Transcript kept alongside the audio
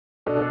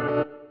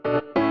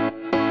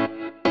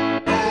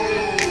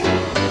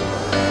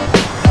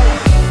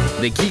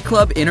The Key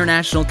Club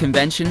International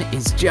Convention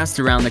is just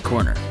around the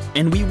corner,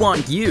 and we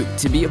want you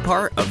to be a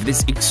part of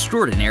this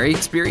extraordinary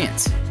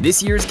experience.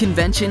 This year's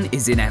convention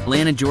is in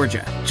Atlanta,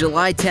 Georgia,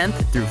 July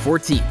 10th through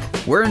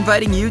 14th. We're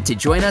inviting you to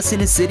join us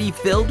in a city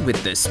filled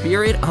with the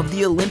spirit of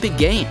the Olympic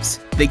Games.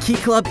 The Key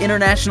Club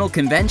International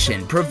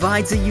Convention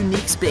provides a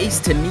unique space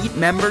to meet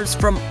members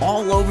from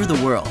all over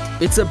the world.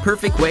 It's a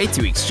perfect way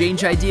to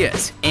exchange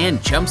ideas and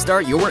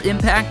jumpstart your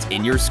impact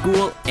in your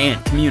school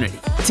and community.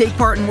 Take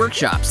part in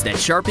workshops that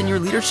sharpen your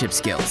leadership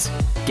skills.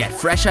 Get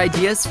fresh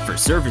ideas for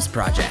service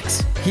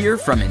projects. Hear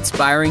from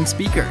inspiring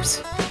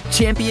speakers.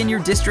 Champion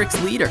your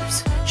district's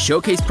leaders.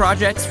 Showcase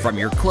projects from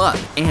your club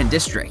and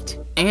district.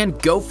 And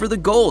go for the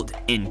gold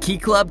in Key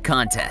Club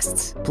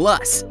contests.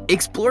 Plus,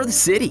 explore the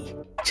city.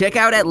 Check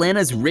out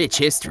Atlanta's rich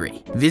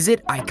history.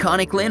 Visit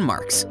iconic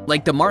landmarks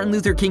like the Martin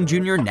Luther King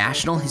Jr.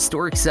 National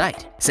Historic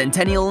Site,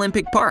 Centennial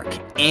Olympic Park,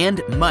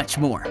 and much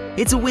more.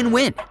 It's a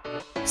win-win.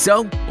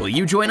 So, will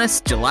you join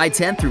us July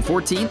 10th through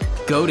 14th?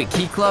 Go to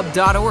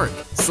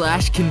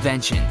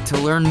keyclub.org/convention to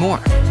learn more.